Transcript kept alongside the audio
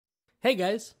Hey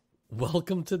guys,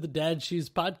 welcome to the Dad Shoes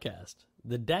Podcast,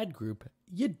 the dad group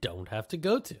you don't have to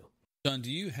go to. John,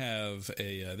 do you have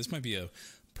a, this might be a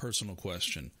personal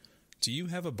question. Do you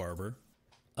have a barber?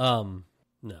 No.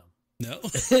 No?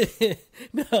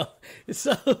 No.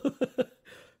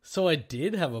 So I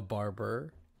did have a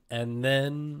barber, and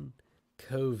then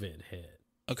COVID hit.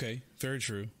 Okay, very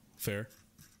true. Fair.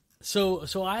 So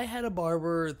I had a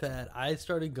barber that I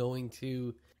started going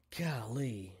to,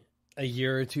 golly, a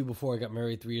year or two before I got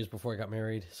married, 3 years before I got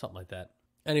married, something like that.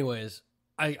 Anyways,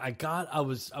 I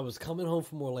was coming home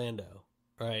from Orlando,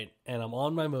 right? And I'm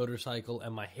on my motorcycle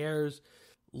and my hair's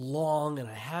long and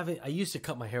I used to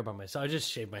cut my hair by myself. I just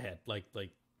shaved my head like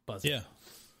buzzing. Yeah.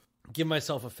 Give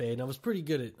myself a fade. And I'm pretty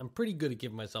good at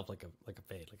giving myself like a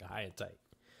fade, like a high and tight.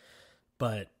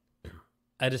 But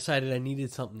I decided I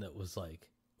needed something that was like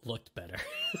looked better.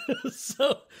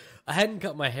 So I hadn't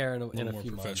cut my hair in a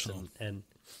few months and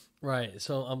right.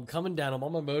 So I'm coming down, I'm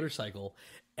on my motorcycle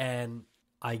and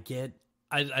I'd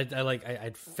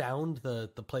found the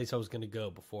place I was going to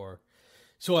go before.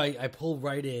 So I pulled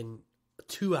right in,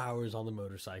 2 hours on the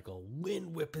motorcycle,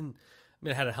 wind whipping. I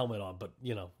mean, I had a helmet on, but,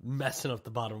 messing up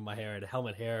the bottom of my hair. I had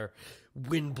helmet hair,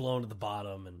 wind blown to the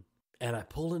bottom. And I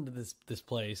pulled into this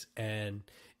place, and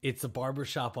it's a barber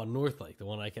shop on North Lake, the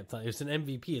one I kept telling you. It's an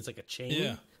MVP. It's like a chain.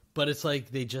 Yeah. But it's like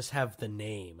they just have the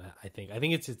name, I think. I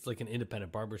think it's like an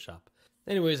independent barber shop.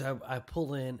 Anyways, I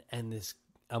pull in, and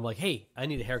I'm like, hey, I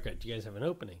need a haircut. Do you guys have an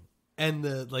opening? And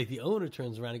the owner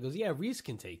turns around and goes, yeah, Reese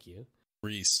can take you.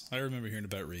 Reese. I remember hearing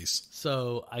about Reese.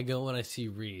 So I go and I see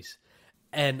Reese.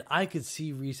 And I could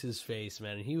see Reese's face,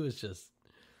 man. And he was just,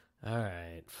 all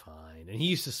right, fine. And he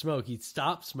used to smoke. He'd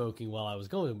stopped smoking while I was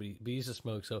going, but he used to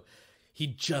smoke. So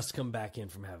he'd just come back in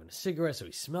from having a cigarette. So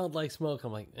he smelled like smoke.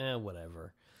 I'm like,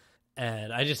 whatever.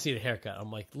 And I just need a haircut.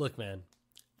 I'm like, look, man,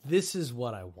 this is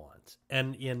what I want.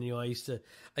 And I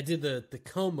did the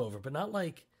comb over, but not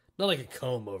like a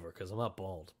comb over because I'm not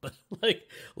bald, but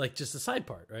like just the side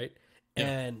part, right?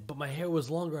 Yeah. But my hair was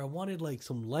longer. I wanted like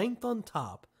some length on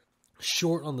top,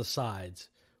 short on the sides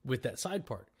with that side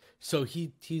part. So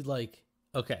he like,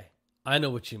 okay, I know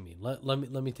what you mean. Let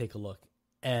me take a look.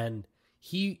 And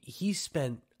he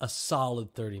spent a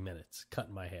solid 30 minutes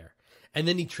cutting my hair. And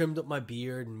then he trimmed up my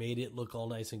beard and made it look all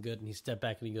nice and good. And he stepped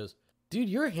back and he goes, dude,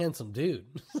 you're a handsome dude.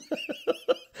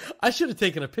 I should have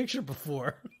taken a picture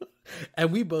before.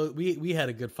 And we had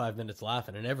a good 5 minutes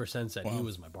laughing. And ever since then, He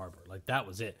was my barber. Like that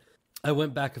was it. I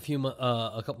went back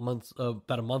a couple months,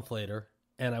 about a month later,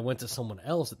 and I went to someone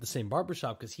else at the same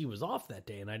barbershop because he was off that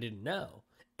day and I didn't know.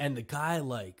 And the guy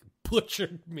like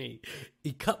butchered me.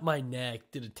 He cut my neck,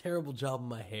 did a terrible job of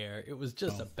my hair. It was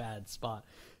just a bad spot.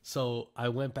 So I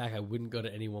went back. I wouldn't go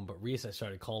to anyone but Reese. I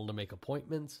started calling to make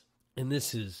appointments. And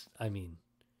this is,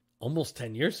 almost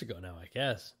 10 years ago now, I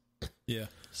guess. Yeah.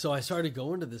 So I started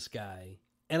going to this guy.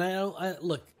 And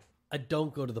I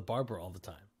don't go to the barber all the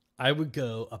time. I would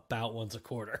go about once a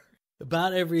quarter,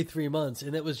 about every 3 months.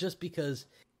 And it was just because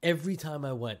every time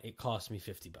I went, it cost me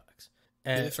 $50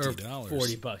 or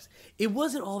 $40. It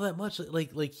wasn't all that much.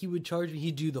 Like he would charge me,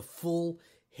 he'd do the full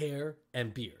hair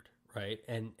and beard, right?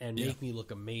 And make me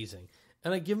look amazing.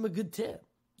 And I give him a good tip,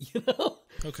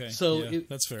 Okay. So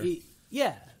that's fair.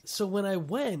 So when I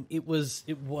went, it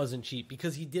wasn't cheap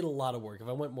because he did a lot of work. If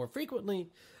I went more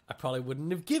frequently, I probably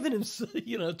wouldn't have given him,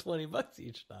 $20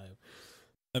 each time.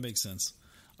 That makes sense.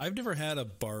 I've never had a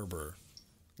barber.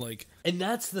 And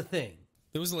that's the thing.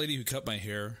 There was a lady who cut my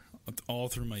hair all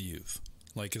through my youth.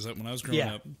 Because when I was growing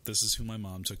up, this is who my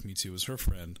mom took me to as her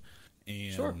friend.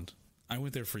 And I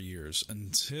went there for years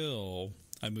until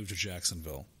I moved to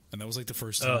Jacksonville. And that was like the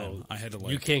first time I had to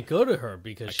you can't go to her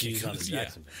because she's out of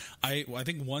Jacksonville. I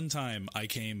think one time I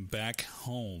came back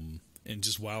home and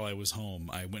just while I was home,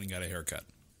 I went and got a haircut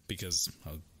because I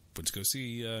went to go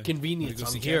see convenience.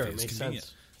 I'm here. It makes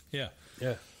sense. Yeah.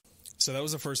 Yeah. So that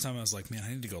was the first time I was like, man, I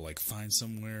need to go find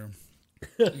somewhere.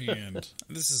 And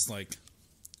this is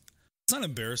it's not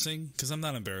embarrassing because I'm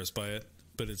not embarrassed by it,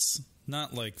 but it's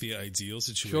not like the ideal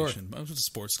situation. I was with the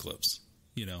sports clips,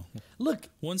 Look,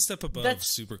 one step above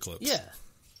super clips. Yeah.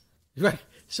 Right.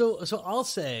 So I'll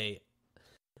say,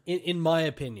 in my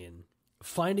opinion,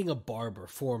 finding a barber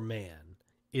for a man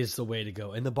is the way to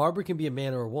go. And the barber can be a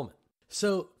man or a woman.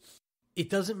 So it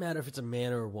doesn't matter if it's a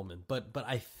man or a woman, but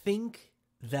I think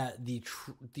that the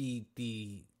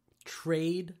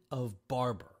trade of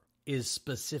barber is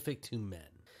specific to men.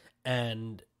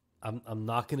 And I'm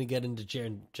not going to get into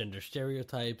gender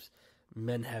stereotypes.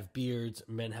 Men have beards.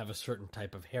 Men have a certain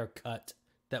type of haircut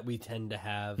that we tend to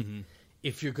have. Mm-hmm.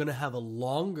 If you're going to have a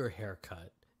longer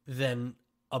haircut, then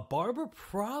a barber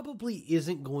probably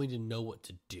isn't going to know what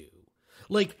to do.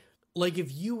 Like, Like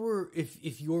if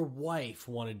your wife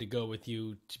wanted to go with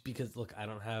you because look, I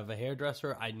don't have a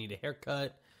hairdresser, I need a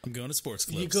haircut. I'm going to Sports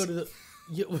Clips. You go to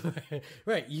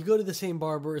right. You go to the same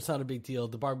barber. It's not a big deal.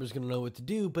 The barber's going to know what to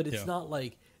do, but it's not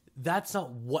like that's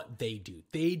not what they do.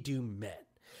 They do men.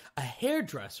 A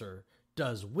hairdresser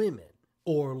does women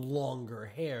or longer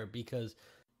hair because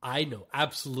I know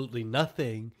absolutely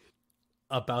nothing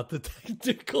about the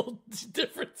technical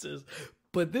differences.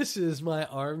 But this is my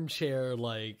armchair,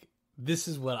 like, this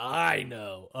is what I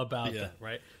know about that,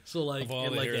 right? So, like,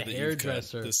 and like a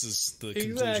hairdresser. This is the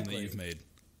conclusion that you've made.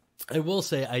 I will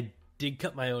say I did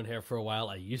cut my own hair for a while.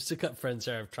 I used to cut friends'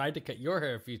 hair. I've tried to cut your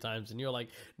hair a few times, and you're like,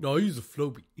 no, I use a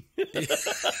Flowbee.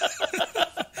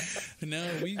 No,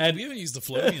 we haven't used the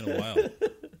Flowbee in a while.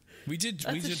 We did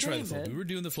try the Flowbee. Man. We were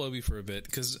doing the Flowbee for a bit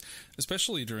because,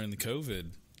 especially during the COVID,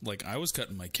 like I was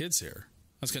cutting my kids' hair.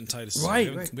 I was cutting Titus's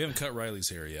hair. We haven't cut Riley's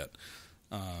hair yet.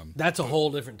 That's a whole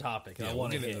different topic. Yeah, I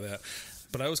want to get into that.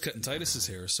 But I was cutting Titus's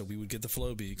hair, so we would get the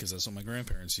Flowbee because that's what my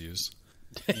grandparents use.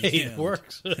 It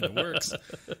works. It works.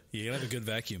 You gotta have a good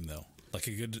vacuum though, like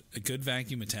a good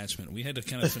vacuum attachment. We had to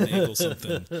kind of finagle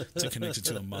something to connect it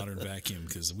to a modern vacuum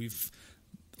because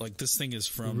this thing is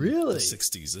from the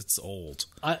 60s. It's old.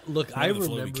 I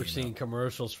remember seeing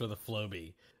commercials for the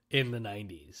Flowbee in the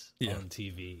 90s on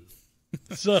TV.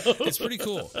 So it's pretty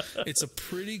cool. It's a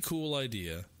pretty cool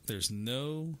idea. There's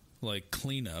no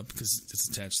cleanup because it's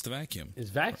attached to the vacuum. It's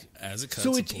vacuum as it cuts.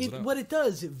 So it pulls it out. What it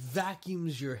does, it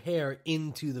vacuums your hair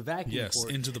into the vacuum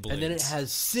port, into the blades, and then it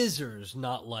has scissors,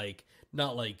 not like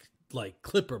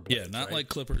clipper blades. Yeah, not like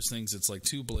clippers things. It's like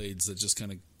two blades that just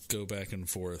kind of go back and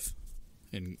forth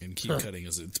and keep cutting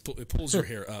as it pulls your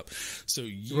hair up. So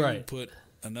you put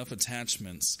enough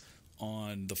attachments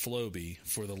on the Flowbee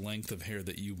for the length of hair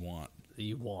that you want.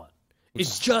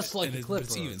 It's just like a clipper.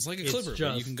 It's like a clipper,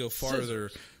 but you can go farther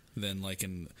than like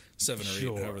in 7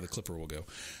 or 8, however the clipper will go.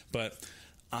 But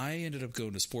I ended up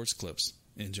going to Sports Clips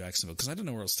in Jacksonville because I didn't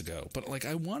know where else to go. But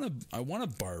I want a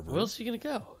barber. Where else are you gonna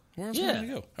go? Where else am I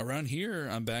gonna go? Around here,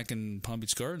 I'm back in Palm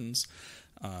Beach Gardens.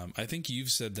 I think you've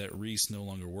said that Reese no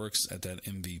longer works at that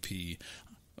MVP.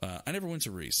 I never went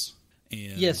to Reese.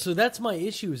 And so that's my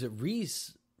issue. Is that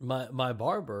Reese, my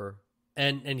barber,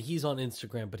 and he's on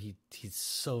Instagram, but he's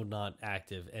so not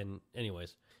active. And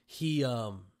anyways,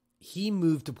 he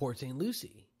moved to Port St.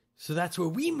 Lucie, so that's where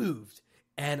we moved.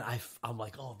 And I'm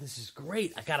like, oh, this is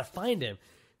great. I gotta find him.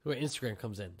 Where Instagram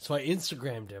comes in, so I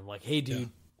Instagrammed him like, hey, dude,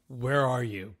 where are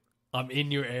you? I'm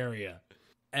in your area,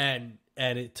 and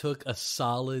it took a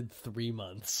solid 3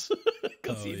 months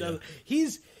because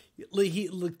he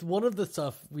one of the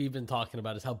stuff we've been talking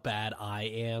about is how bad I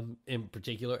am in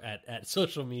particular at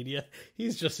social media.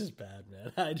 He's just as bad,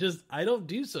 man. I don't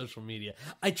do social media.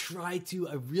 I try to,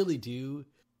 I really do,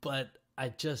 but I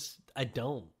just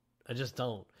don't.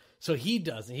 So he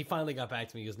does, and he finally got back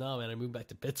to me. He goes, no, man, I moved back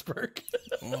to Pittsburgh.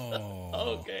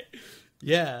 Oh. Okay.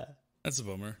 Yeah. That's a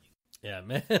bummer. Yeah,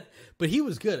 man. But he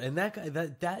was good. And that guy,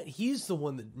 that he's the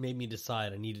one that made me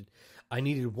decide I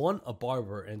needed one, a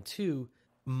barber, and two,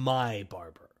 my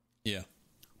barber. Yeah.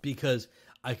 Because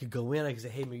I could go in, I could say,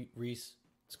 hey, Reese,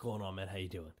 what's going on, man? How you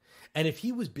doing? And if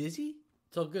he was busy,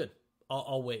 it's all good.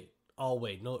 I'll wait.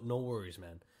 No worries,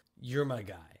 man. You're my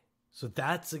guy. So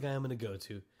that's the guy I'm going to go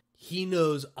to. He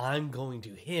knows I'm going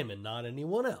to him and not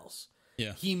anyone else.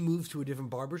 Yeah. He moved to a different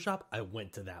barbershop. I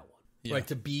went to that one. Yeah. Right,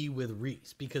 to be with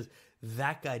Reese, because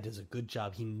that guy does a good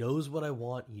job. He knows what I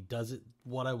want. He does it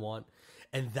what I want.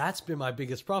 And that's been my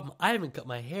biggest problem. I haven't cut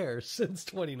my hair since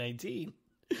 2019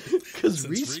 because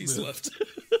Reese left.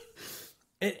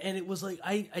 and it was like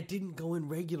I didn't go in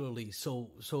regularly,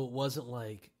 so it wasn't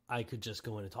like I could just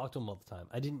go in and talk to him all the time.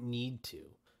 I didn't need to.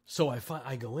 So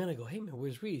I go in, I go, hey man,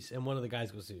 where's Reese? And one of the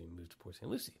guys goes, he moved to Port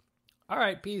St. Lucie. All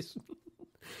right, peace.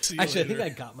 Actually, I think I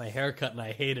got my hair cut and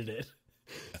I hated it.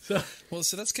 So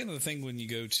that's kind of the thing when you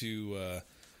go to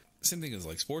same thing as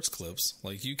like Sports Clips.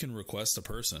 Like you can request a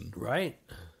person, right?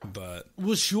 But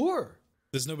sure,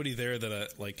 there's nobody there that I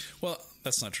like. Well,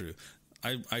 that's not true.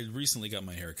 I recently got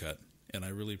my hair cut, and I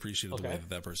really appreciated the way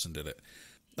that person did it.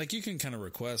 Like you can kind of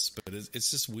request, but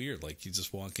it's just weird. Like you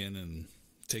just walk in and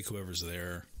take whoever's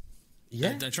there.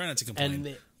 Yeah, I try not to complain.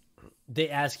 And they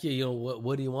ask you,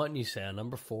 what do you want? And you say a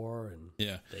number 4, and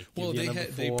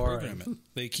they program it.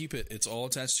 They keep it. It's all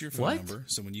attached to your phone number.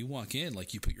 So when you walk in,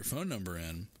 like you put your phone number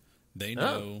in, they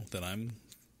know that I'm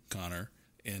Connor,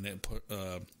 and it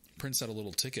prints out a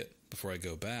little ticket before I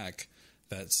go back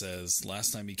that says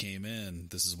last time he came in,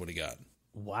 this is what he got.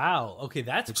 Wow. Okay,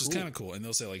 that's which is kind of cool. And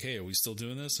they'll say like, hey, are we still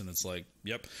doing this? And it's like,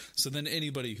 yep. So then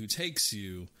anybody who takes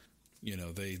you,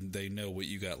 they know what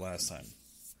you got last time.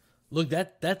 Look,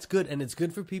 that's good, and it's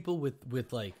good for people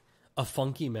with like a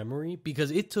funky memory,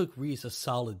 because it took Reese a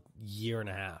solid year and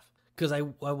a half, because I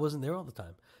wasn't there all the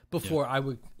time before. I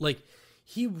would like,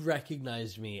 he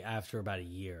recognized me after about a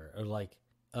year, or like,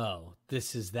 oh,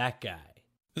 this is that guy.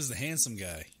 This is the handsome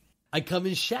guy. I come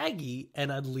in shaggy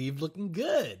and I'd leave looking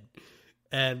good,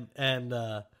 and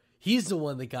he's the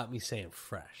one that got me saying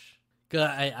fresh. 'Cause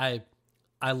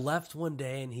I left one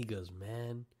day and he goes,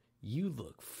 man, you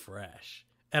look fresh.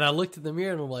 And I looked in the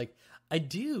mirror and I'm like, I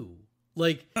do.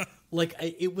 Like,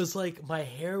 it was like my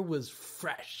hair was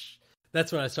fresh.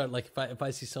 That's when I started, like, if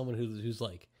I see someone who's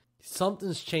like,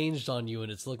 something's changed on you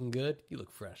and it's looking good, you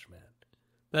look fresh, man.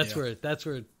 That's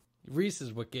where Reese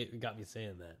is what got me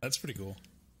saying that. That's pretty cool.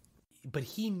 But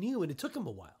he knew, and it took him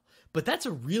a while. But that's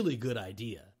a really good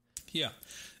idea. Yeah,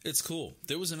 it's cool.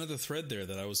 There was another thread there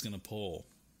that I was going to pull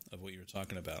of what you were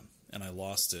talking about, and I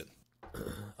lost it.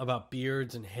 About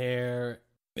beards and hair.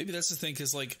 Maybe that's the thing,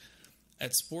 because, like,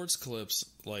 at sports clips,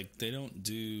 like, they don't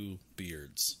do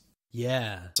beards.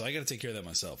 Yeah. So I got to take care of that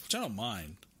myself, which I don't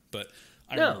mind, but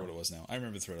I remember what it was now. I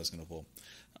remember the thread I was going to pull.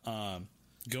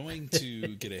 Going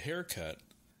to get a haircut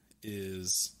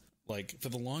is, like, for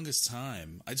the longest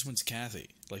time, I just went to Kathy,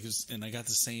 like, and I got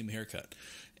the same haircut.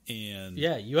 And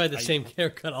yeah, you had the same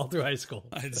haircut all through high school.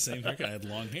 I had the same haircut. I had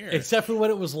long hair. Except for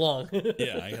when it was long.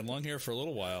 Yeah, I had long hair for a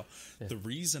little while. The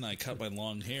reason I cut my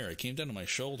long hair, it came down to my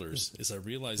shoulders, is I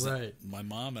realized that my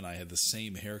mom and I had the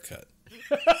same haircut.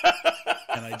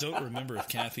 And I don't remember if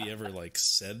Kathy ever, like,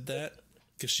 said that,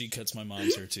 because she cuts my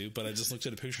mom's hair too. But I just looked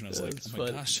at a picture and I was like, oh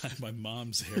my gosh, I have my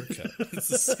mom's haircut. It's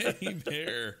the same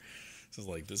hair. So I was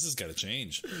like, this has got to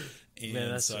change. And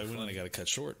man, so I went and I got it cut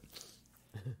short.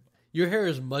 Your hair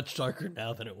is much darker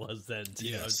now than it was then, too.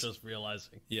 Yes. I was just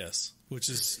realizing. Yes. Which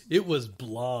is... It was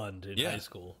blonde in high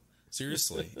school.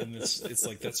 Seriously. And it's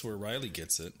like, that's where Riley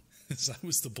gets it. I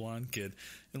was the blonde kid.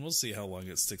 And we'll see how long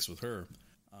it sticks with her.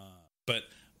 But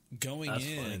going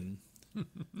in,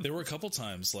 there were a couple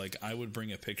times, like, I would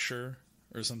bring a picture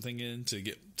or something in to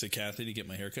get to Kathy to get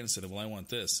my haircut and said, well, I want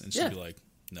this. And she'd be like,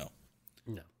 no.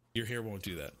 Your hair won't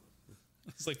do that.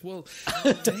 It's like, well,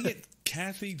 dang it,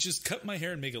 Kathy, just cut my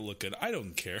hair and make it look good. I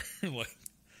don't care. Like,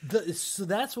 so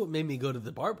that's what made me go to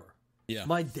the barber. Yeah.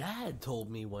 My dad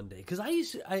told me one day, because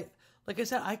like I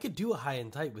said, I could do a high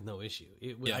and tight with no issue.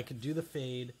 I could do the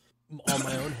fade on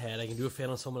my own head. I can do a fade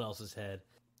on someone else's head.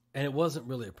 And it wasn't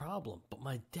really a problem. But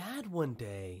my dad one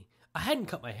day, I hadn't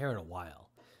cut my hair in a while.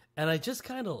 And I just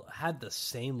kind of had the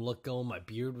same look going. My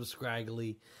beard was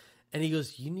scraggly. And he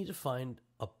goes, you need to find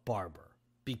a barber.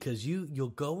 Because you'll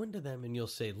go into them and you'll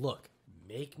say, look,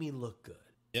 make me look good.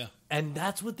 Yeah. And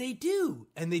that's what they do.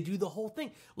 And they do the whole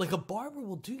thing. Like, a barber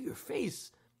will do your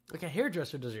face like a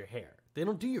hairdresser does your hair. They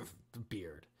don't do your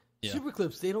beard. Yeah. Super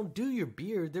clips, they don't do your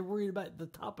beard. They're worried about the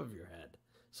top of your head.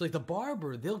 So, like, the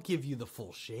barber, they'll give you the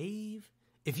full shave.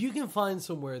 If you can find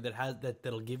somewhere that has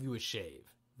that'll give you a shave,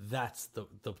 that's the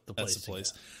place. That's the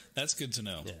place. That's good to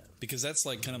know. Yeah. Because that's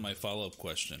like kind of my follow-up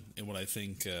question. And what I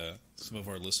think some of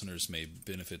our listeners may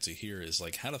benefit to hear is,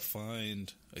 like, how to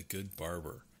find a good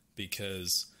barber.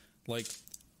 Because, like,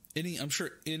 I'm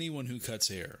sure anyone who cuts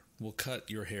hair will cut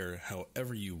your hair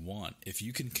however you want. If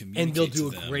you can communicate and they'll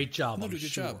do to them, a great job. They'll do a good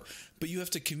job. But you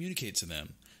have to communicate to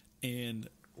them. And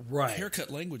haircut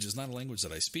language is not a language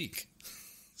that I speak.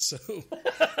 So,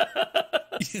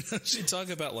 she'd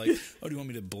talk about, like, oh, do you want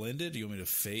me to blend it? Do you want me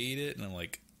to fade it? And I'm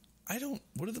like,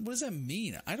 what does that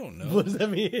mean? I don't know. What does that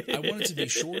mean? I want it to be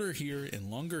shorter here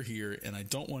and longer here, and I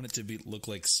don't want it to look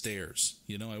like stairs.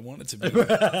 I want it to be.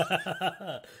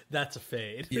 That's a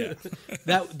fade. Yeah.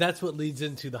 That's what leads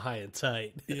into the high and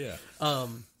tight. Yeah.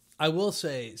 I will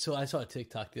say, so I saw a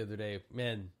TikTok the other day.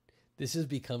 Man, this is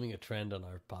becoming a trend on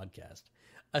our podcast.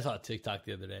 I saw a TikTok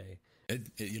the other day.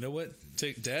 You know what?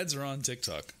 Dads are on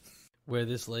TikTok. Where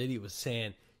this lady was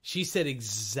saying, she said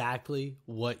exactly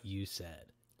what you said.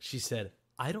 She said,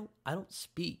 I don't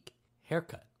speak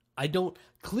haircut.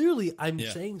 Clearly I'm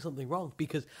saying something wrong,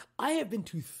 because I have been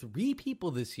to 3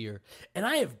 people this year and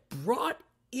I have brought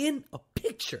in a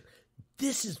picture.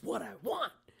 This is what I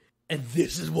want. And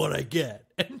this is what I get.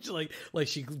 And she's like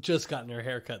she just gotten her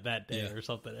haircut that day or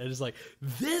something. And it's like,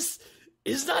 this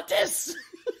is not this.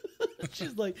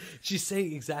 She's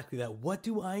saying exactly that. What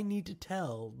do I need to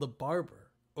tell the barber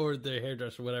or the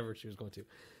hairdresser, whatever she was going to,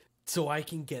 so I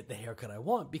can get the haircut I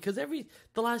want? Because the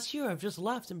last year I've just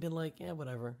left and been like, yeah,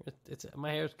 whatever. It's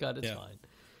my hair's cut. It's fine.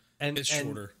 And it's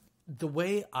shorter. The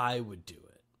way I would do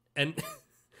it, and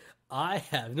I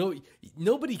have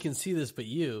nobody can see this but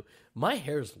you. My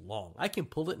hair's long. I can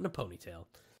pull it in a ponytail.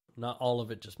 Not all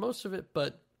of it, just most of it.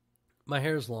 But my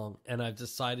hair's long, and I've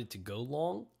decided to go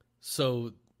long.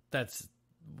 So that's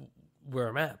where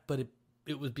I'm at. But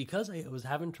it was because I was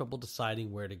having trouble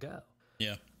deciding where to go.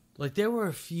 Yeah. Like, there were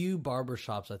a few barber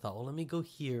shops I thought, well, let me go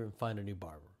here and find a new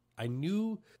barber. I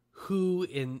knew who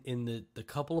in the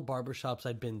couple of barber shops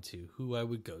I'd been to, who I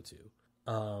would go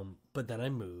to. But then I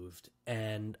moved,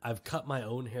 and I've cut my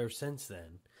own hair since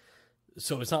then.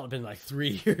 So it's not been like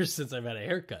 3 years since I've had a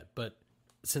haircut, but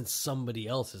since somebody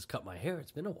else has cut my hair,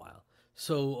 it's been a while.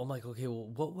 So I'm like, okay,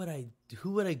 well,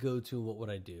 who would I go to and what would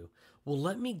I do? Well,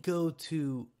 let me go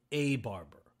to a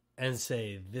barber and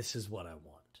say, this is what I want.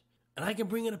 And I can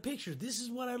bring in a picture. This is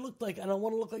what I looked like. I don't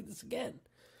want to look like this again.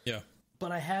 Yeah.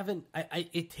 But I haven't,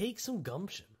 it takes some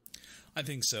gumption. I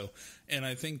think so. And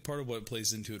I think part of what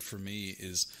plays into it for me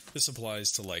is this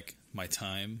applies to like my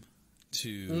time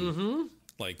to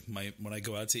like when I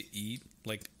go out to eat,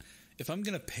 like if I'm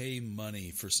going to pay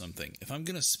money for something, if I'm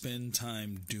going to spend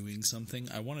time doing something,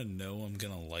 I want to know I'm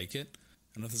going to like it.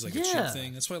 I don't know if it's like a cheap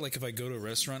thing. That's why, like, if I go to a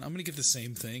restaurant, I'm going to get the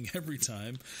same thing every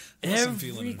time. Unless I'm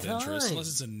feeling adventurous. Unless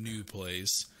it's a new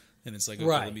place. And it's like, okay,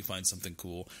 let me find something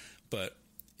cool. But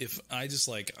if I just,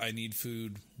 like, I need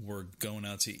food, we're going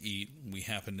out to eat, we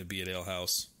happen to be at Ale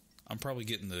House, I'm probably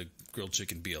getting the grilled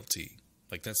chicken BLT.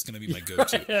 Like, that's going to be my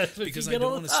go-to. Because I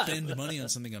don't want to spend money on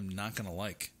something I'm not going to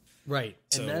like. Right.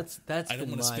 So and that's I don't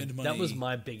want to spend money. That was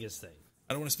my biggest thing.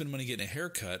 I don't want to spend money getting a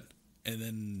haircut and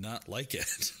then not like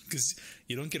it, because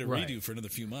you don't get a redo for another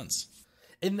few months.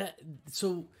 And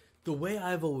so the way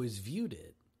I've always viewed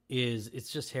it is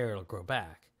it's just hair, it'll grow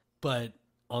back. But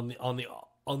on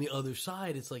the other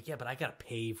side, it's like, yeah, but I got to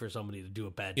pay for somebody to do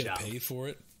a bad job. You got to pay for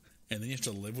it, and then you have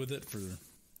to live with it for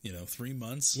 3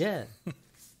 months. Yeah.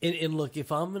 and look,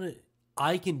 if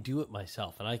I can do it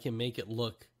myself, and I can make it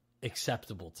look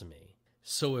acceptable to me.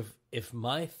 So if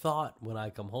my thought when I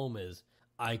come home is,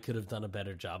 I could have done a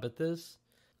better job at this,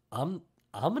 I'm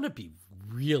going to be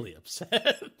really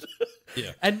upset.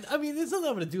 Yeah. And I mean, there's nothing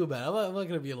I'm going to do about it. I'm not going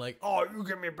to be like, oh, you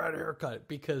give me a better haircut,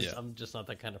 because I'm just not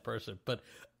that kind of person. But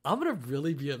I'm going to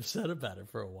really be upset about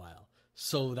it for a while.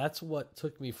 So that's what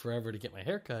took me forever to get my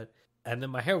haircut. And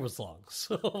then my hair was long.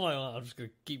 So I'm like, well, I'm just going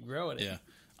to keep growing it. Yeah.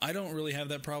 I don't really have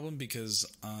that problem because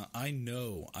I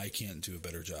know I can't do a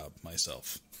better job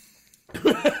myself.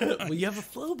 Well, you have a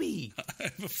Flowbee. I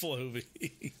have a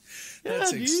Flowbee.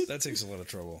 That takes a lot of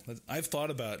trouble. I've thought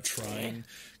about trying,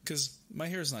 because my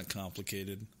hair is not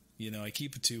complicated. I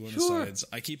keep a 2 on the sides.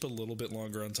 I keep a little bit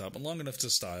longer on top, and long enough to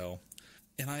style.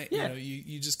 And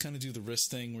you just kind of do the wrist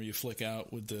thing where you flick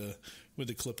out with the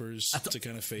clippers to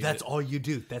kind of fade. That's all you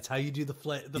do. That's how you do the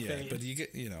fade. But you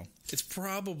get, it's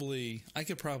probably, I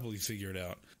could probably figure it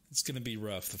out. It's going to be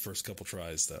rough the first couple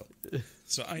tries, though.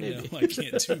 So I know I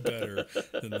can't do better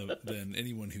than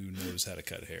anyone who knows how to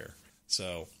cut hair.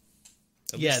 So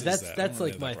that's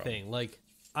like my thing. Like,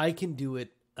 I can do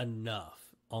it enough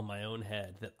on my own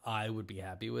head that I would be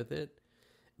happy with it.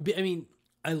 I mean,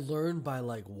 I learned by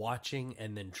like watching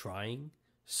and then trying.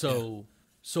 So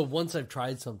once I've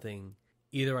tried something,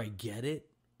 either I get it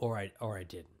or I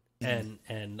didn't.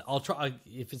 And I'll try,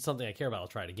 if it's something I care about, I'll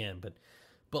try it again.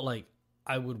 But like,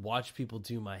 I would watch people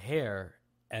do my hair,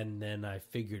 and then I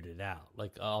figured it out.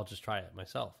 Like, I'll just try it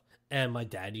myself. And my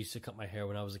dad used to cut my hair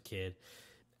when I was a kid.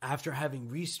 After having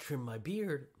Reese trim my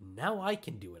beard, now I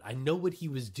can do it. I know what he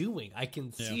was doing. I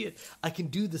can see it. I can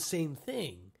do the same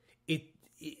thing. I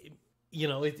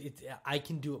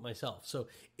can do it myself. So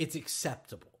it's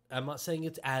acceptable. I'm not saying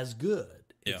it's as good.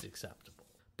 It's acceptable.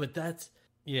 But that's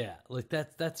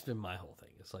been my whole thing.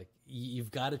 It's like,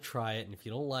 you've got to try it, and if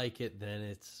you don't like it, then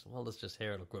it's just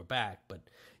hair, it'll grow back, but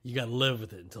you got to live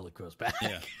with it until it grows back.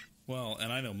 Yeah. Well,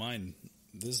 and I know mine,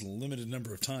 there's a limited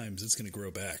number of times it's going to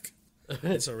grow back.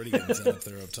 It's already getting done up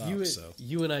there up top.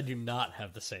 You and I do not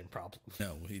have the same problem.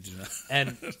 No, we do not.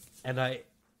 and I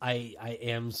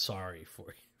am sorry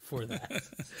for that.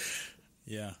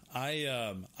 Yeah,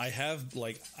 I have,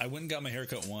 like, I went and got my hair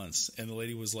cut once, and the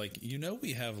lady was like,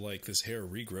 we have like this hair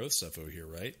regrowth stuff over here,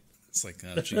 right? It's like,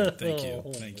 oh, gee, thank you.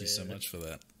 Thank you so much for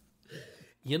that.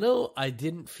 I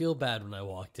didn't feel bad when I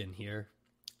walked in here.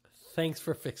 Thanks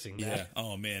for fixing that. Yeah.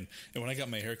 Oh, man. And when I got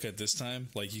my haircut this time,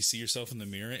 like, you see yourself in the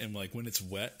mirror, and like when it's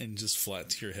wet and just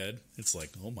flat to your head, it's like,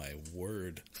 oh my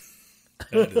word.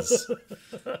 That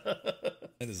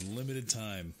is limited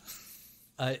time.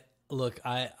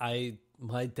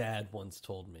 My dad once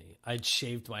told me I'd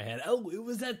shaved my head. Oh, it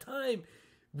was that time.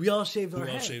 We all shaved our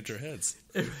heads. We all shaved our heads.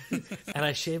 And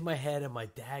I shaved my head, and my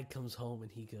dad comes home,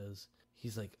 and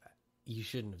he's like, you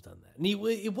shouldn't have done that. And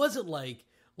it wasn't like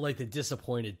the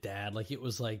disappointed dad. Like, it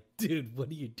was like, dude, what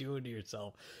are you doing to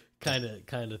yourself? Kind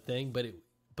of thing. But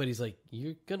he's like,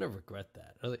 you're going to regret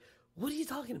that. I was like, what are you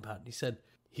talking about? And he said,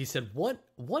 he said,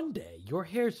 one day your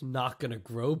hair's not going to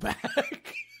grow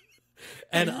back.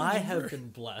 And I have been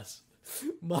blessed.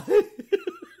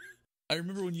 I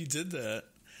remember when you did that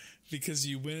because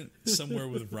you went somewhere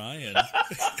with Ryan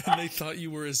and they thought you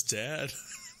were his dad.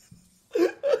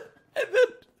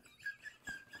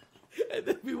 And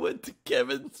then we went to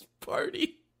Kevin's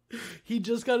party. He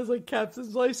just got his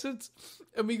captain's license,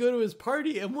 and we go to his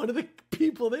party, and one of the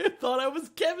people there thought I was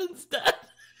Kevin's dad.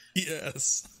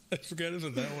 Yes, I forgot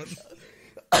about that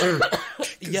one.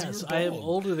 Yes, I am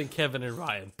older than Kevin and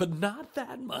Ryan, but not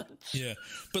that much. Yeah,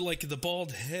 but the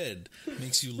bald head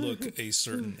makes you look a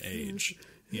certain age.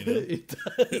 You know, It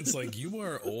does. it's like you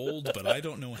are old, but I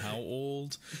don't know how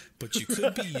old. But you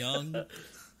could be young.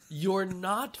 You're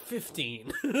not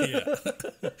 15. Yeah,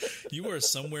 you are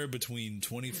somewhere between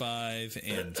 25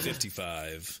 and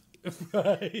 55.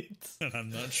 Right. And I'm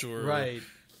not sure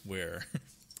where.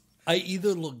 I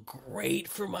either look great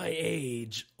for my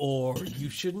age, or you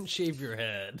shouldn't shave your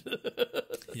head.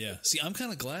 Yeah. See, I'm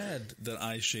kind of glad that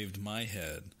I shaved my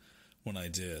head when I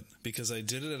did, because I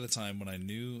did it at a time when I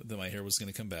knew that my hair was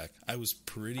going to come back. I was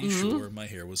pretty sure my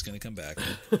hair was going to come back.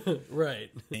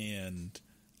 Right. And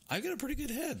I got a pretty good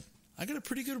head. I got a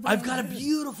pretty good I've got head. a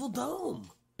beautiful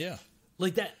dome. Yeah.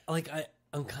 Like that.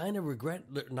 I'm kind of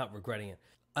not regretting it.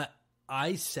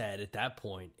 I said at that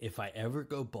point, if I ever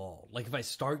go bald, if I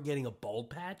start getting a bald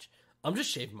patch, I'm just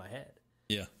shaving my head.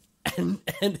 Yeah. And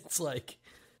it's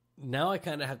now I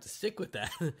kind of have to stick with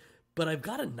that. But I've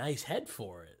got a nice head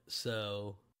for it.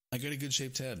 So I got a good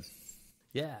shaped head.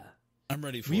 Yeah. I'm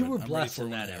ready for it. We were I'm blessed ready for in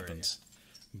when that it area. happens.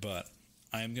 But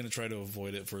I am going to try to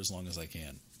avoid it for as long as I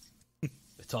can.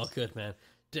 It's all good, man.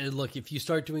 Look, if you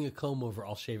start doing a comb over,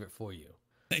 I'll shave it for you.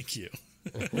 Thank you.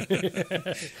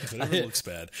 If it ever looks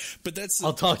bad. But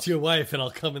I'll talk to your wife and I'll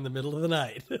come in the middle of the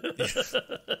night.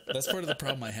 That's part of the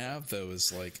problem I have, though,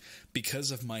 is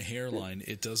because of my hairline,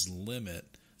 it does limit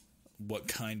what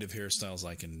kind of hairstyles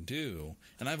I can do.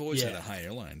 And I've always had a high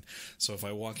hairline. So if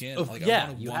I walk in, I want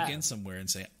to walk in somewhere and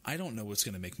say, I don't know what's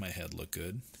going to make my head look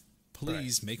good.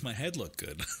 Please make my head look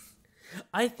good.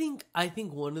 I think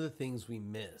one of the things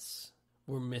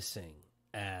we're missing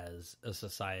as a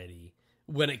society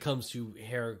when it comes to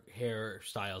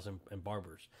hairstyles and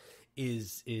barbers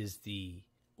is the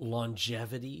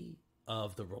longevity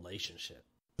of the relationship.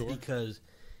 Sure.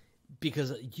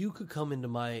 Because you could come into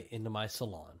my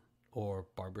salon or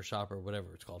barbershop or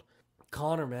whatever it's called.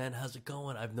 Connor, man, how's it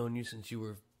going? I've known you since you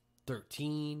were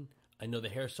 13. I know the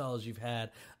hairstyles you've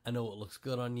had. I know what looks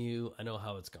good on you. I know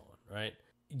how it's going, right?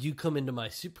 You come into my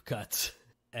Supercuts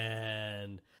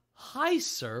and, hi,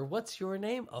 sir, what's your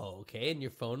name? Oh, okay, and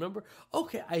your phone number?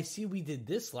 Okay, I see we did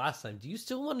this last time. Do you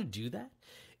still want to do that?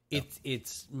 No.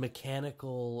 It's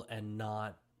mechanical and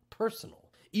not personal,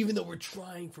 even though we're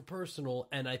trying for personal,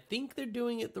 and I think they're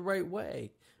doing it the right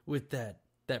way with that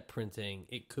printing.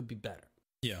 It could be better.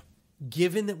 Yeah.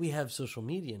 Given that we have social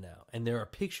media now and there are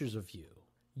pictures of you,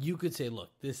 you could say,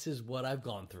 look, this is what I've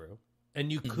gone through. And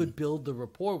you could build the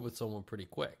rapport with someone pretty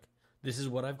quick. This is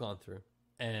what I've gone through,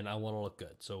 and I want to look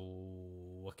good. So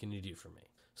what can you do for me?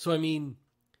 So, I mean,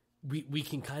 we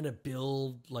can kind of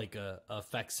build a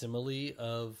facsimile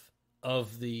of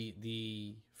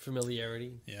the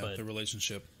familiarity. Yeah, but the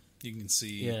relationship. You can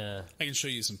see. Yeah. I can show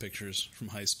you some pictures from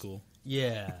high school.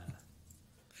 Yeah.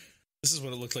 This is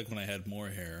what it looked like when I had more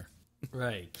hair.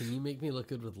 Right. Can you make me look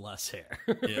good with less hair?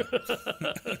 Yeah.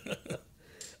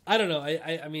 I don't know.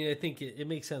 I mean, I think it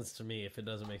makes sense to me. If it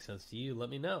doesn't make sense to you, let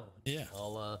me know. Yeah.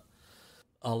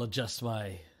 I'll adjust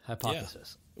my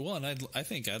hypothesis. Yeah. Well, and I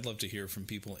think I'd love to hear from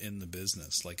people in the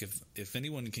business. If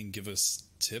anyone can give us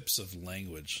tips of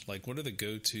language, what are the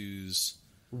go-tos?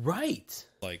 Right.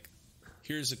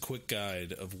 Here's a quick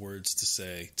guide of words to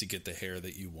say to get the hair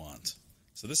that you want.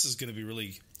 So this is going to be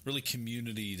really, really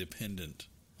community dependent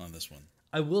on this one.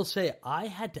 I will say I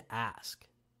had to ask.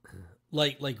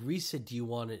 Like Reese said, do you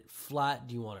want it flat?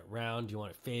 Do you want it round? Do you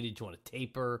want it faded? Do you want it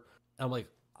taper? I'm like,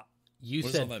 you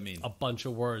what said does all that mean? A bunch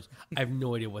of words. I have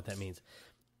no idea what that means.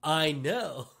 I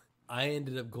know. I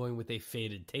ended up going with a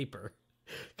faded taper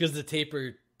because the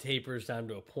taper tapers down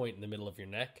to a point in the middle of your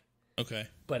neck. Okay.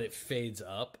 But it fades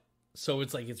up. So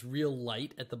it's real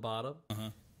light at the bottom. Uh-huh.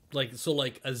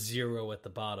 A 0 at the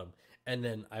bottom. And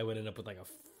then I would end up with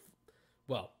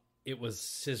it was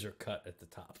scissor cut at the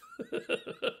top.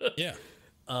 Yeah.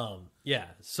 Yeah.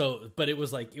 So, but it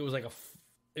was like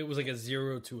a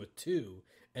 0 to a 2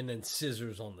 and then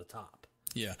scissors on the top.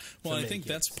 Yeah. Well, I think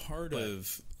that's part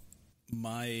of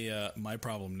my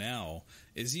problem now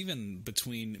is even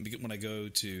between when I go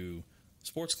to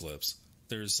sports clips,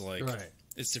 there's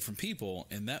it's different people,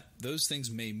 and that those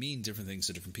things may mean different things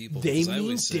to different people. They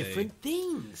because mean different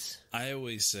things. I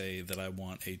always say that I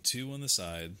want a 2 on the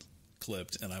side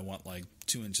clipped, and I want like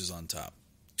 2 inches on top,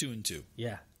 2 and 2.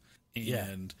 Yeah,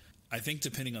 and I think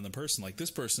depending on the person, like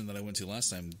this person that I went to last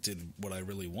time did what I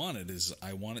really wanted is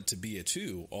I want it to be a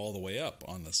 2 all the way up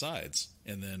on the sides,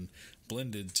 and then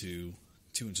blended to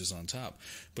 2 inches on top.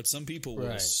 But some people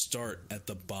will start at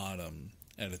the bottom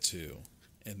at a 2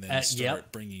 and then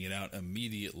start bringing it out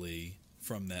immediately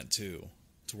from that 2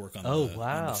 to work on,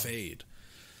 on the fade.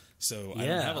 So I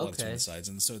don't have a lot of 2 on the sides,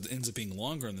 and so it ends up being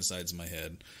longer on the sides of my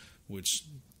head, which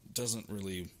doesn't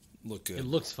really look good. It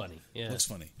looks funny. Yeah, it looks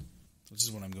funny, which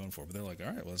is what I'm going for. But they're like,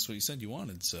 all right, well, that's what you said you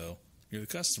wanted, so you're the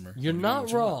customer. You're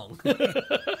not wrong.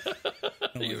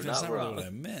 You're that's not really what I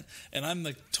meant. And I'm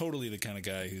totally the kind of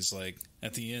guy who's like,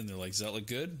 at the end, they're like, does that look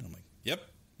good? I'm like, yep.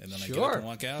 And then I get up and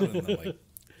walk out, and I'm like,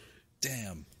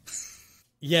 damn.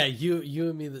 Yeah, you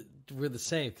and me, we're the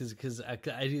same, because I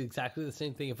do exactly the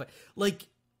same thing. If I, like,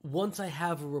 once I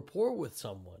have a rapport with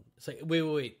someone, it's like,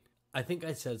 wait, I think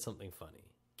I said something funny.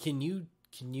 Can you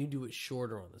do it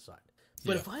shorter on the side?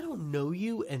 But if I don't know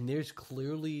you, and there's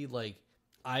clearly, like,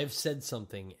 I've said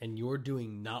something, and you're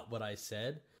doing not what I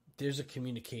said, there's a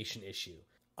communication issue.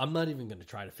 I'm not even going to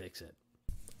try to fix it.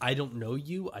 I don't know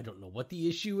you. I don't know what the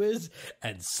issue is,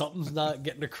 and something's not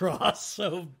getting across.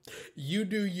 So you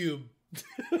do you.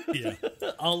 Yeah.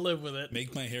 I'll live with it.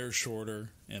 Make my hair shorter,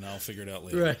 and I'll figure it out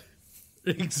later. Right.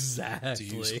 Exactly.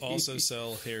 Do you also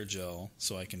sell hair gel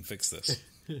so I can fix this?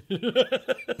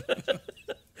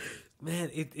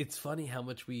 Man, it's funny how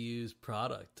much we use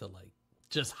product to, like,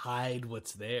 just hide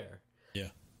what's there. Yeah.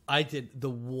 I did the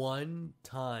one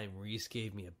time Reese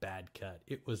gave me a bad cut.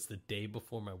 It was the day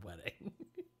before my wedding.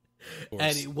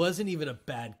 And it wasn't even a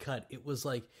bad cut. It was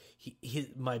like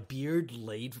my beard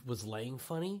was laying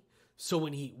funny. So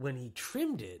when he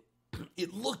trimmed it,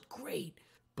 it looked great.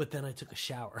 But then I took a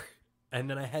shower, and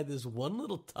then I had this one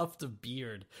little tuft of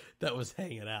beard that was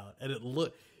hanging out, and it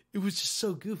was just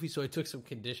so goofy. So I took some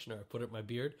conditioner, I put it in my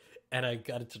beard, and I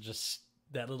got it to just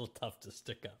that little tuft to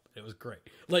stick up. It was great.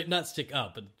 Like, not stick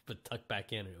up, but tuck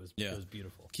back in. It was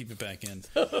beautiful. Keep it back in.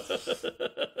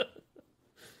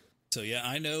 So yeah,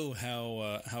 I know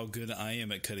how good I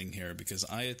am at cutting hair because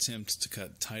I attempt to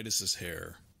cut Titus's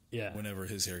hair whenever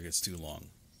his hair gets too long.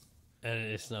 And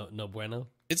it's no bueno?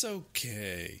 It's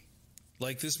okay.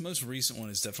 Like, this most recent one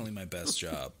is definitely my best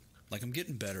job. Like, I'm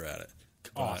getting better at it.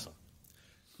 Awesome.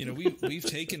 You know, we've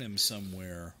taken him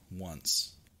somewhere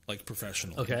once, like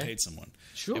professionally. Okay. We paid someone.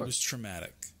 Sure. It was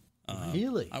traumatic.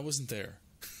 Really? I wasn't there.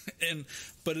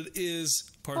 But it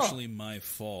is partially my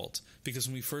fault because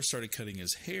when we first started cutting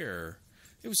his hair,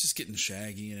 it was just getting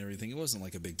shaggy and everything. It wasn't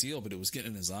like a big deal, but it was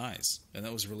getting in his eyes, and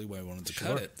that was really why I wanted to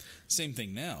cut it. Same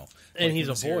thing now. And like he's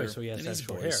a boy, so he has to have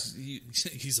short hair.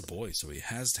 He's a boy, so he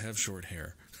has to have short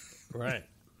hair. Right.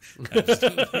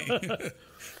 Absolutely.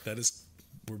 That is,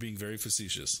 we're being very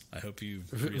facetious. I hope you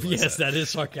realize yes, that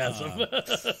is sarcasm.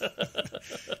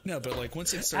 No, but like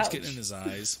once it starts getting in his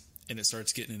eyes and it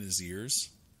starts getting in his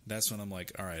ears, that's when I'm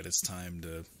like, all right, it's time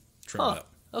to trim it up.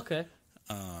 Okay.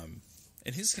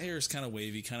 And his hair is kind of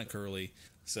wavy, kind of curly,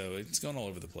 so it's going all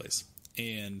over the place.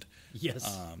 And yes,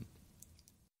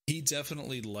 he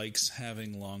definitely likes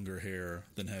having longer hair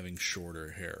than having shorter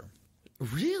hair.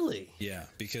 Really? Yeah,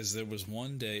 because there was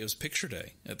one day, it was picture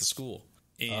day at the school.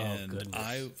 And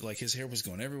his hair was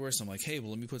going everywhere, so I'm like, hey, well,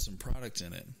 let me put some product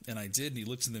in it. And I did, and he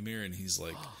looked in the mirror, and he's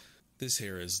like, this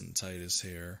hair isn't Titus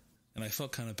hair. And I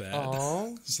felt kind of bad.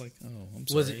 Oh. It's like, oh, I'm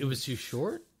sorry. It was too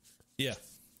short? Yeah.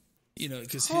 You know,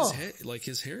 because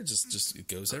his hair just it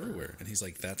goes everywhere. And he's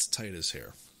like, that's Titus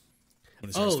hair.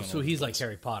 So he's like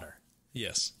Harry Potter.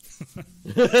 Yes.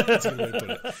 That's a good way to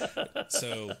put it.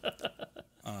 So,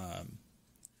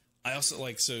 I also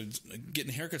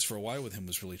getting haircuts for a while with him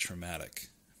was really traumatic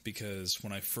because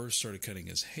when I first started cutting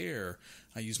his hair,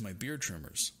 I used my beard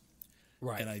trimmers.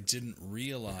 Right. And I didn't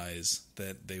realize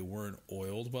that they weren't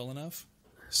oiled well enough.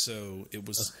 So it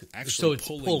was actually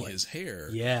pulling his hair.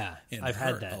 Yeah. And I've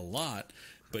had that a lot.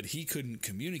 But he couldn't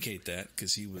communicate that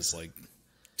because he was like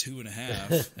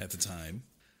 2.5 at the time.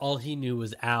 All he knew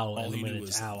was ow. All he knew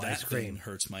was ow, that ice cream thing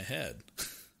hurts my head.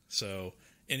 So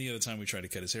any other time we try to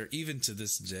cut his hair, even to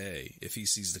this day, if he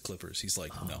sees the clippers, he's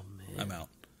like, no, I'm out.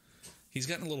 He's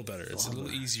gotten a little better. It's a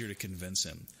little easier to convince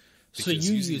him. So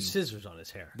you use scissors on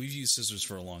his hair? We've used scissors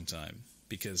for a long time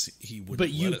because he wouldn't But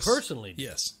you let us. Personally?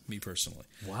 Yes, me personally.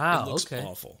 Wow, it looks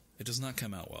awful. It does not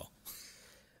come out well.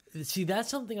 See, that's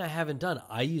something I haven't done.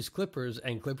 I use clippers,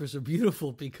 and clippers are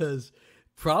beautiful because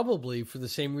probably for the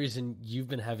same reason you've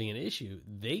been having an issue,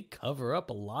 they cover up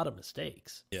a lot of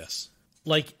mistakes. Yes.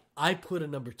 Like, I put a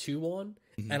number 2 on,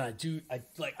 and I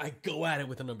go at it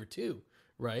with a number 2,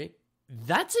 right?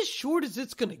 That's as short as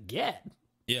it's gonna get.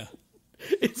 Yeah.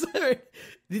 It's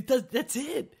that's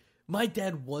it. My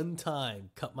dad one time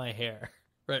cut my hair.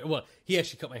 Right. Well, he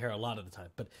actually cut my hair a lot of the time,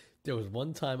 but there was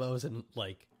one time I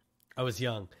was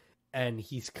young, and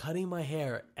he's cutting my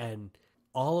hair, and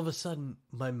all of a sudden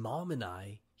my mom and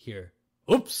I hear,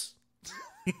 "Oops."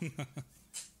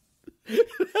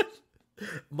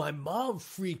 My mom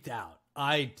freaked out.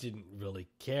 I didn't really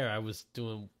care. I was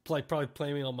doing probably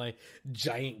playing on my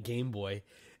giant Game Boy,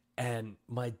 and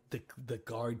the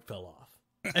guard fell off.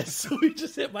 And so he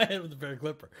just hit my head with a pair of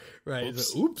clipper. Right.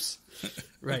 Oops. Oops.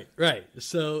 Right.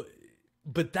 So,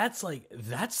 but that's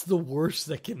the worst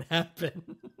that can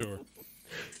happen. Sure.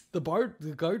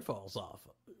 The guard falls off.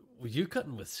 You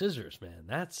cutting with scissors, man.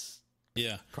 That's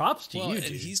props to you, and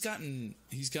dude. he's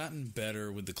gotten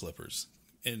better with the clippers.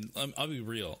 And I'll be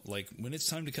real. Like, when it's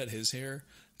time to cut his hair,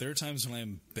 there are times when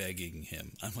I'm begging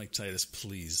him. I'm like, Titus,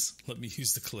 please let me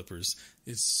use the clippers.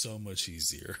 It's so much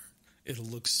easier. It'll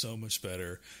look so much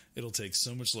better. It'll take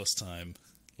so much less time.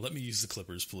 Let me use the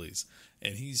clippers, please.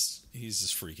 And he's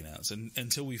just freaking out. And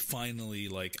until we finally,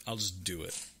 like, I'll just do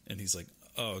it. And he's like,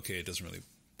 oh, okay, it doesn't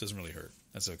really hurt.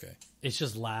 That's okay. It's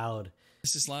just loud.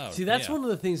 It's just loud. See, that's one of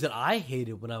the things that I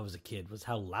hated when I was a kid, was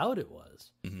how loud it was.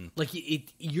 Mm-hmm. Like,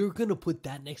 you're going to put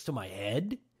that next to my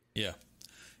head? Yeah.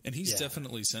 And he's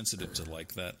definitely sensitive to,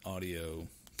 like, that audio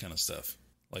kind of stuff.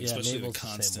 Like, especially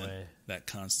that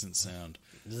constant sound.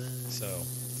 So,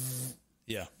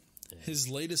 yeah. His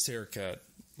latest haircut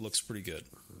looks pretty good.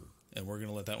 And we're going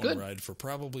to let that one ride for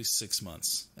probably 6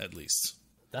 months, at least.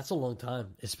 That's a long time,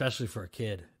 especially for a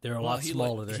kid. They're a lot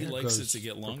smaller. Their he hair likes grows it to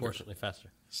get longer. Proportionately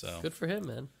faster. So good for him,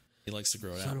 man. He likes to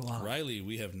grow it out. Riley,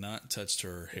 we have not touched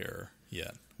her hair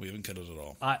yet. We haven't cut it at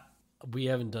all. We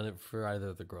haven't done it for either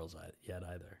of the girls yet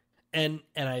either. And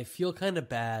I feel kind of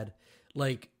bad.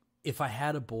 Like, if I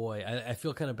had a boy, I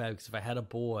feel kind of bad because if I had a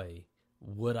boy,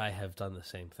 would I have done the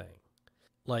same thing?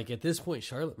 Like, at this point,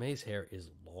 Charlotte May's hair is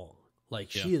long. Like,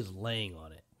 she is laying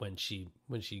on it when she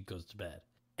goes to bed.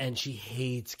 And she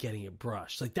hates getting it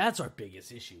brushed. Like, that's our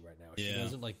biggest issue right now. She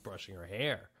doesn't like brushing her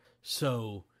hair.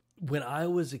 So when I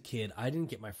was a kid, I didn't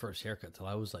get my first haircut till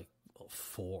I was like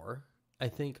 4, I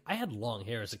think. I had long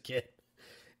hair as a kid.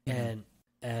 And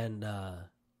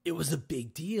it was a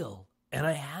big deal. And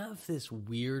I have this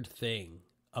weird thing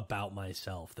about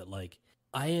myself that, like,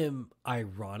 I am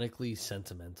ironically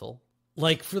sentimental.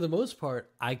 Like, for the most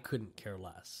part, I couldn't care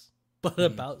less. But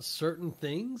about certain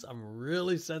things, I'm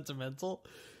really sentimental.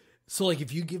 So, like,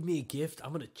 if you give me a gift,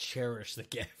 I'm going to cherish the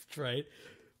gift, right?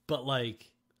 But,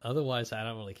 like, otherwise, I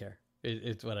don't really care.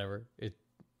 It's whatever.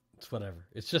 It's whatever.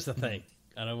 It's just a thing.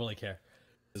 I don't really care.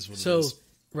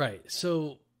 Right.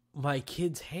 So, my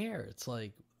kid's hair, it's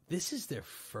like, this is their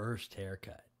first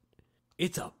haircut.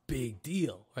 It's a big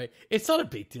deal, right? It's not a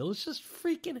big deal. It's just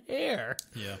freaking hair.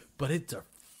 Yeah. But it's their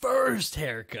first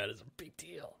haircut. It's a big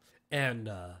deal. And,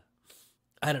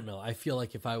 I don't know. I feel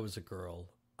like if I was a girl,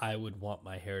 I would want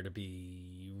my hair to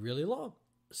be really long.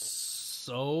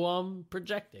 So I'm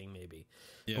projecting, maybe.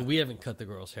 Yeah. But we haven't cut the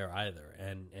girl's hair either.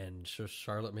 And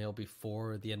Charlotte May will be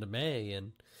 4 at the end of May,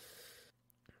 and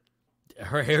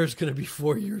her hair is going to be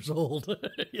 4 years old.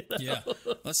 You know? Yeah,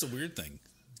 that's the weird thing.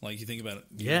 Like, you think about it,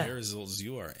 your hair is as old as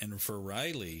you are. And for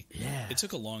Riley, it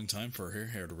took a long time for her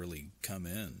hair to really come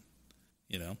in,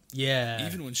 you know? Yeah.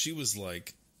 Even when she was,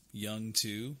 like, young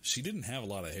too, she didn't have a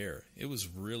lot of hair. It was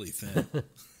really thin.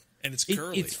 And it's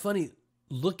curly. It's funny,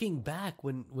 looking back,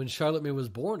 when Charlotte May was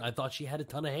born, I thought she had a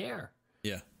ton of hair.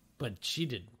 Yeah. But she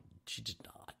did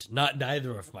not.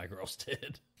 Neither of my girls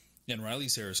did. And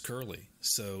Riley's hair is curly,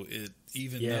 so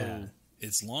even though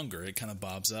it's longer, it kind of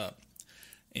bobs up.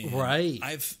 And right.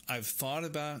 I've thought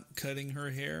about cutting her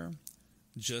hair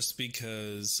just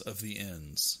because of the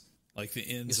ends. Like, the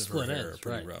ends of her hair are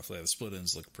pretty rough. Yeah, the split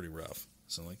ends look pretty rough.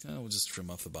 So I'm like, we'll just trim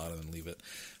off the bottom and leave it.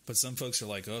 But some folks are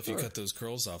like, if you cut those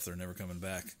curls off, they're never coming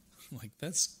back. I'm like,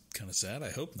 that's kind of sad.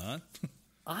 I hope not.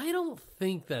 I don't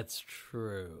think that's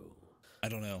true. I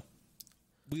don't know.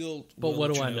 We'll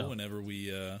what do let I you know whenever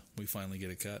we finally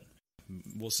get it cut.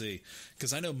 We'll see.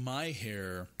 Because I know my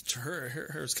hair, her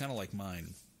hair is kind of like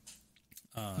mine.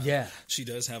 She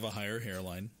does have a higher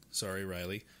hairline. Sorry,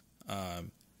 Riley.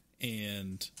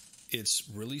 And it's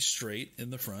really straight in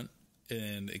the front.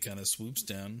 And it kind of swoops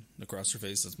down across her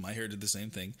face. That's my hair did the same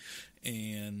thing.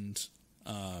 And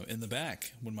in the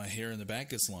back, when my hair in the back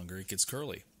gets longer, it gets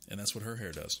curly. And that's what her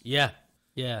hair does. Yeah.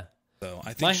 Yeah. So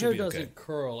I think my hair doesn't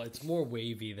curl. It's more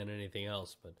wavy than anything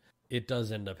else, but it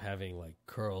does end up having like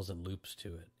curls and loops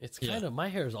to it. It's kind of, my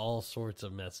hair is all sorts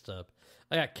of messed up.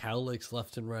 I got cowlicks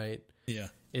left and right. Yeah.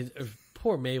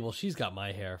 Poor Mabel, she's got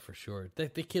my hair for sure. The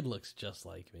kid looks just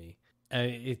like me.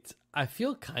 And I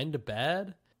feel kind of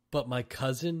bad, but my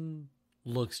cousin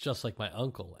looks just like my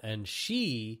uncle, and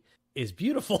she is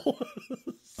beautiful.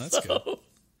 That's good.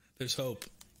 There's hope.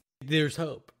 There's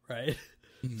hope, right?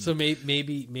 Mm-hmm. So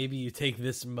maybe you take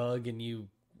this mug and you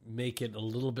make it a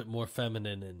little bit more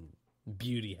feminine, and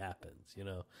beauty happens, you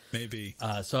know? Maybe.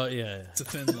 So yeah, it's a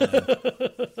thin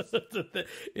line.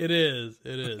 It is.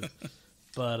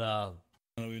 But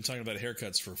we've been talking about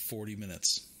haircuts for 40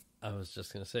 minutes. I was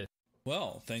just gonna say.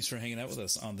 Well, thanks for hanging out with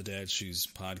us on the Dad Shoes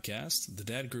podcast, the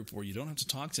dad group where you don't have to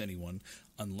talk to anyone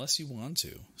unless you want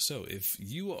to. So if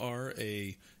you are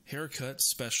a haircut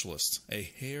specialist, a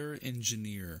hair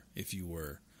engineer, if you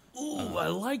were. Ooh, I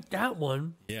like that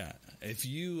one. Yeah. If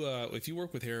you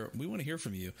work with hair, we want to hear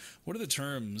from you. What are the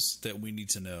terms that we need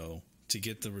to know to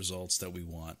get the results that we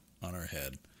want on our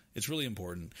head? It's really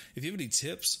important. If you have any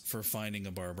tips for finding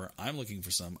a barber, I'm looking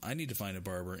for some. I need to find a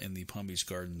barber in the Palm Beach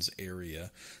Gardens area.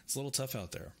 It's a little tough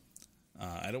out there.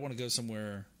 I don't want to go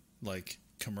somewhere like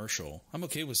commercial. I'm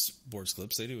okay with sports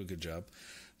clips. They do a good job.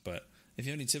 But if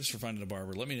you have any tips for finding a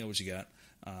barber, let me know what you got.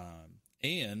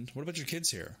 And what about your kids'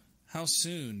 hair? How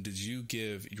soon did you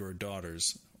give your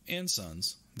daughters and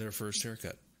sons their first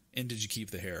haircut? And did you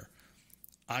keep the hair?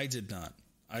 I did not.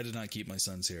 I did not keep my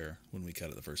son's hair when we cut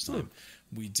it the first time.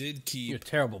 We did keep... You're a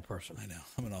terrible person. I know.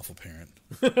 I'm an awful parent.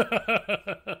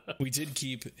 We did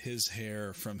keep his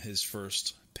hair from his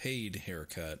first paid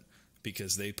haircut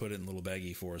because they put it in a little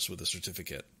baggie for us with a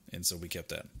certificate. And so we kept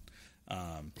that.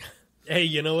 Hey,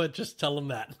 you know what? Just tell him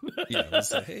that. Yeah. Let's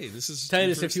say, hey, this is...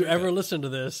 Titus, if you ever listen to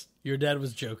this, your dad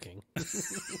was joking.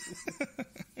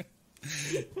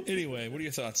 Anyway, what are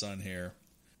your thoughts on hair?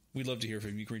 We'd love to hear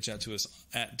from you. You can reach out to us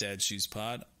at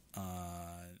DadShoesPod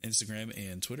on Instagram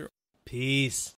and Twitter. Peace.